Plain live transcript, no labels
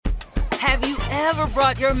Have you ever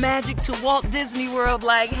brought your magic to Walt Disney World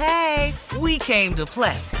like, hey, we came to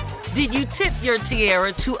play? Did you tip your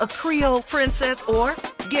tiara to a Creole princess or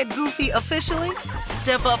get goofy officially?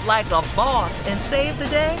 Step up like a boss and save the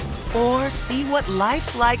day? Or see what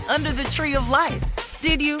life's like under the tree of life?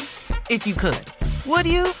 Did you? If you could. Would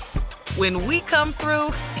you? When we come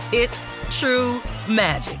through, it's true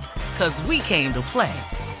magic. 'Cause we came to play.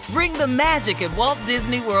 Bring the magic at Walt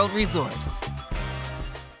Disney World Resort.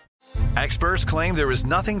 Experts claim there is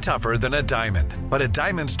nothing tougher than a diamond. But at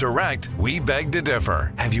Diamonds Direct, we beg to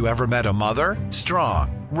differ. Have you ever met a mother?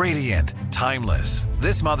 Strong, radiant, timeless.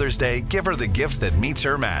 This Mother's Day, give her the gift that meets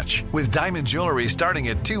her match. With diamond jewelry starting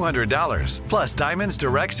at $200. Plus Diamonds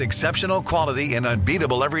Direct's exceptional quality and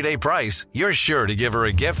unbeatable everyday price, you're sure to give her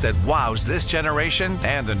a gift that wows this generation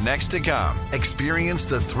and the next to come. Experience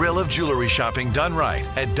the thrill of jewelry shopping done right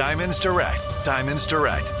at Diamonds Direct. Diamonds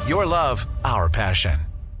Direct. Your love, our passion.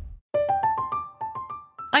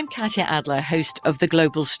 I'm Katya Adler, host of The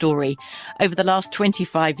Global Story. Over the last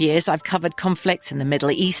 25 years, I've covered conflicts in the Middle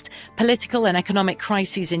East, political and economic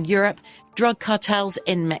crises in Europe, drug cartels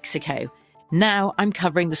in Mexico. Now I'm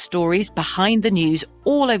covering the stories behind the news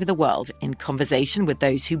all over the world in conversation with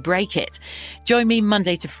those who break it. Join me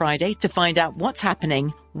Monday to Friday to find out what's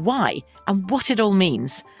happening, why, and what it all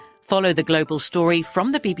means. Follow The Global Story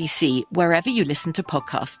from the BBC wherever you listen to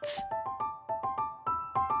podcasts.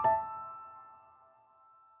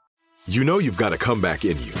 You know you've got a comeback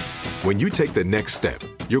in you. When you take the next step,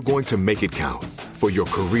 you're going to make it count. For your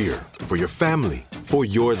career, for your family, for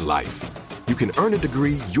your life. You can earn a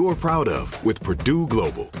degree you're proud of with Purdue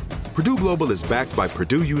Global. Purdue Global is backed by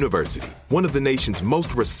Purdue University, one of the nation's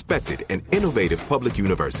most respected and innovative public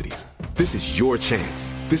universities. This is your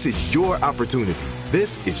chance. This is your opportunity.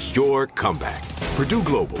 This is your comeback. Purdue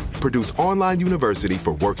Global, Purdue's online university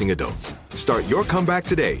for working adults. Start your comeback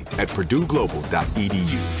today at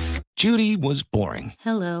purdueglobal.edu. Judy was boring.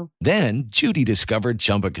 Hello. Then Judy discovered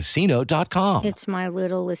ChumbaCasino.com. It's my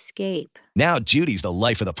little escape. Now Judy's the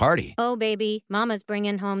life of the party. Oh, baby, mama's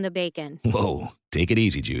bringing home the bacon. Whoa, take it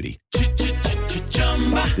easy, Judy.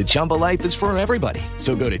 The Chumba life is for everybody.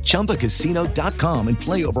 So go to ChumbaCasino.com and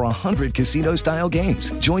play over 100 casino-style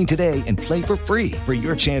games. Join today and play for free for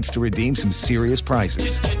your chance to redeem some serious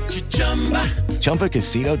prizes.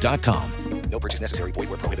 ChumbaCasino.com. No purchase necessary. Void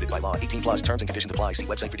where prohibited by law. 18 plus terms and conditions apply. See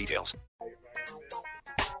website for details.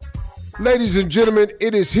 Ladies and gentlemen,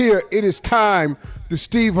 it is here. It is time. The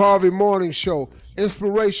Steve Harvey Morning Show.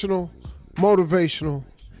 Inspirational, motivational,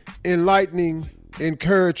 enlightening,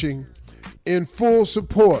 encouraging, in full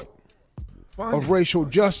support of racial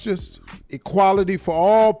justice, equality for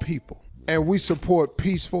all people, and we support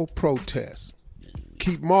peaceful protests.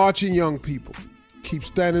 Keep marching, young people. Keep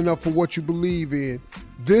standing up for what you believe in.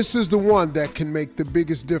 This is the one that can make the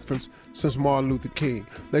biggest difference since Martin Luther King.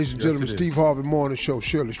 Ladies and gentlemen, Steve Harvey Morning Show,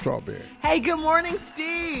 Shirley Strawberry. Hey, good morning,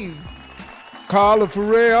 Steve. Carla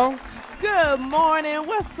Farrell. Good morning.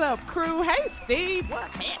 What's up, crew? Hey, Steve.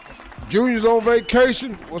 What's happening? Junior's on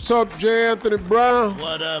vacation. What's up, J. Anthony Brown?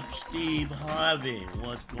 What up, Steve Harvey?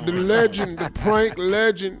 What's going on? The legend, the prank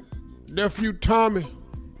legend, nephew Tommy.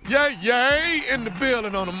 Yay, in the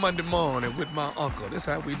building on a Monday morning with my uncle. That's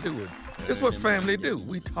how we do it. That's what family do.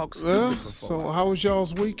 We talk stupid for So how was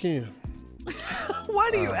y'all's weekend?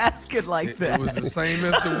 Why do you ask it like that? It was the same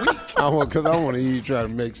as the week. Because I want to hear you try to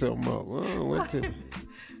make something up.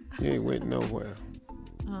 You ain't went nowhere.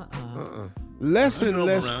 Less and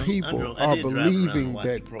less people are believing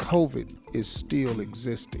that COVID is still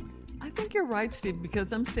existing. I think you're right, Steve,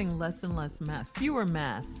 because I'm seeing less and less masks, fewer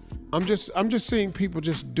masks. I'm just seeing people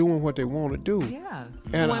just doing what they want to do. Yeah.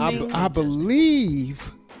 And I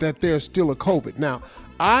believe that there's still a COVID. Now,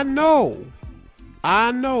 I know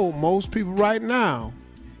most people right now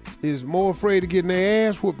is more afraid of getting their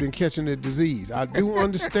ass whooped than catching the disease. I do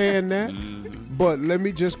understand that, but let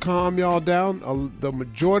me just calm y'all down. The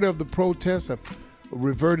majority of the protests have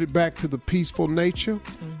reverted back to the peaceful nature.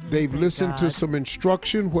 They've listened to some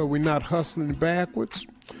instruction where we're not hustling backwards.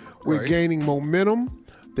 We're gaining momentum.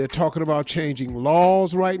 They're talking about changing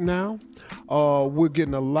laws right now. We're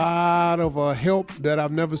getting a lot of help that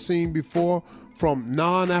I've never seen before from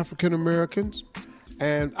non-African Americans.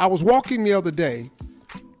 And I was walking the other day,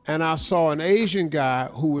 and I saw an Asian guy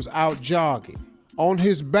who was out jogging. On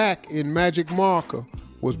his back in magic marker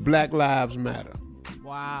was Black Lives Matter.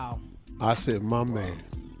 Wow. I said, my man.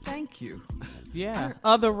 Thank you. Yeah.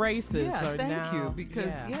 Other races are thank now. you, because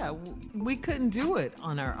we couldn't do it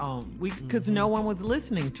on our own. Because no one was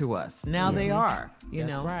listening to us. Now they are. You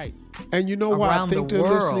know. That's right. And you know why I think they're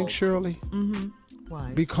listening, Shirley?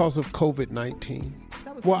 Why? Because of COVID-19.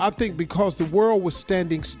 Well, I think because the world was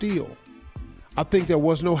standing still. I think there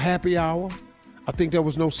was no happy hour. I think there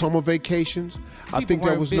was no summer vacations. I think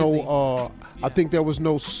there was no I think there was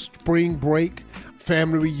no spring break,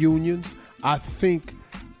 family reunions. I think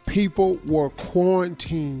people were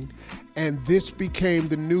quarantined, and this became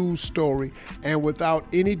the news story. And without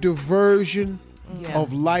any diversion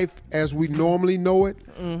of life as we normally know it,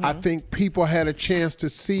 I think people had a chance to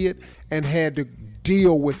see it and had to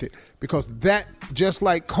deal with it, because that, just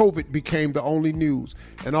like COVID, became the only news.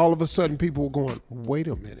 And all of a sudden people were going, wait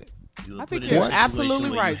a minute. I think you're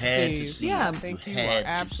absolutely right, Steve. Yeah, I think you are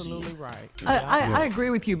absolutely right. I agree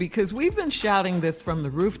with you, because we've been shouting this from the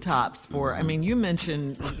rooftops for, I mean, you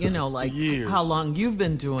mentioned, like how long you've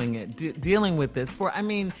been doing it, dealing with this for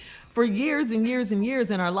years and years and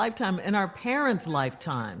years in our lifetime, in our parents'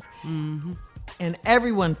 lifetimes. Mm-hmm. And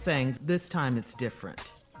everyone's saying this time it's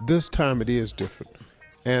different. This time it is different.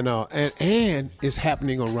 And it's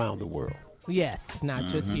happening around the world. Yes, not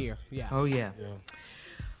just here. Yeah. Oh, yeah.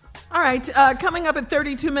 All right, coming up at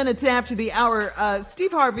 32 minutes after the hour,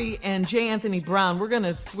 Steve Harvey and J. Anthony Brown. We're going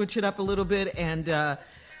to switch it up a little bit and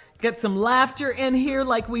get some laughter in here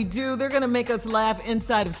like we do. They're going to make us laugh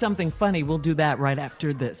inside of something funny. We'll do that right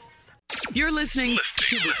after this. You're listening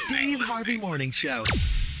to the Steve Harvey Morning Show.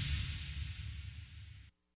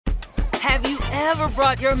 Have you ever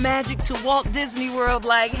brought your magic to Walt Disney World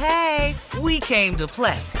like, hey, we came to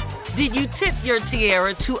play? Did you tip your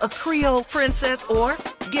tiara to a Creole princess or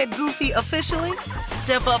get goofy officially?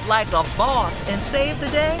 Step up like a boss and save the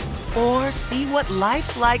day? Or see what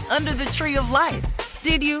life's like under the tree of life?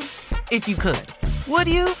 Did you? If you could. Would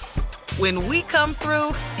you? When we come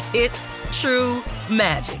through, it's true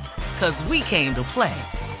magic. 'Cause we came to play.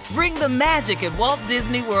 Bring the magic at Walt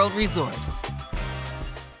Disney World Resort.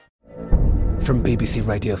 From BBC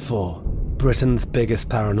Radio 4, Britain's biggest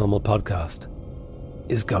paranormal podcast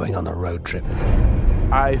is going on a road trip.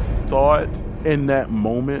 I thought in that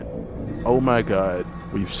moment, oh my God,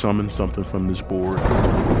 we've summoned something from this board.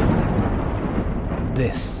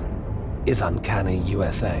 This is Uncanny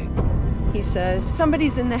USA. He says,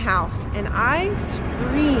 somebody's in the house, and I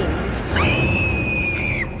screamed.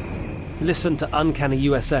 Listen to Uncanny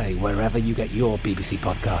USA wherever you get your BBC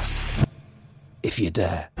podcasts, if you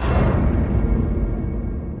dare.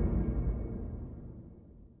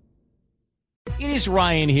 It is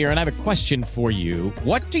Ryan here, and I have a question for you.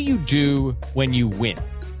 What do you do when you win?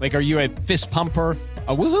 Like, are you a fist pumper,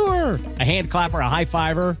 a woo-hooer, a hand clapper, a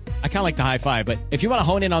high-fiver? I kind of like the high-five, but if you want to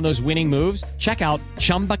hone in on those winning moves, check out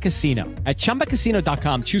Chumba Casino. At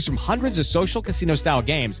ChumbaCasino.com, choose from hundreds of social casino-style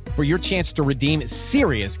games for your chance to redeem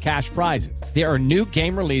serious cash prizes. There are new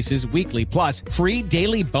game releases weekly, plus free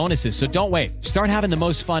daily bonuses, so don't wait. Start having the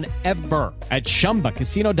most fun ever at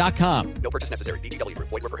ChumbaCasino.com. No purchase necessary. VGW.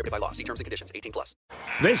 Void where prohibited by law. See terms and conditions. 18+.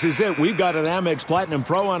 This is it. We've got an Amex Platinum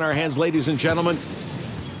Pro on our hands, ladies and gentlemen.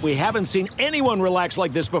 We haven't seen anyone relax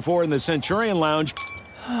like this before in the Centurion Lounge.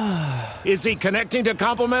 Is he connecting to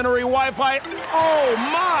complimentary Wi-Fi? Oh,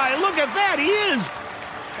 my! Look at that! He is!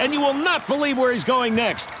 And you will not believe where he's going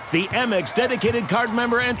next. The Amex dedicated card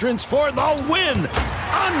member entrance for the win!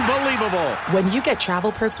 Unbelievable! When you get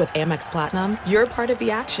travel perks with Amex Platinum, you're part of the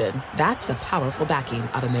action. That's the powerful backing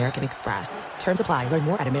of American Express. Terms apply. Learn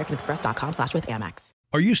more at americanexpress.com/withAmex.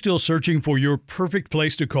 Are you still searching for your perfect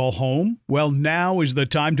place to call home? Well, now is the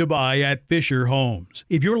time to buy at Fisher Homes.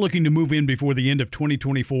 If you're looking to move in before the end of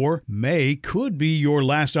 2024, May could be your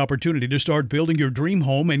last opportunity to start building your dream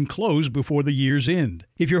home and close before the year's end.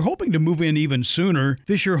 If you're hoping to move in even sooner,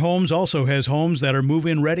 Fisher Homes also has homes that are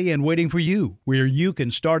move-in ready and waiting for you, where you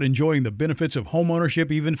can start enjoying the benefits of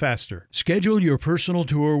homeownership even faster. Schedule your personal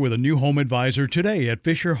tour with a new home advisor today at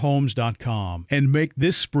FisherHomes.com and make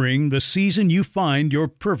this spring the season you find your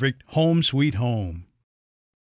perfect home sweet home.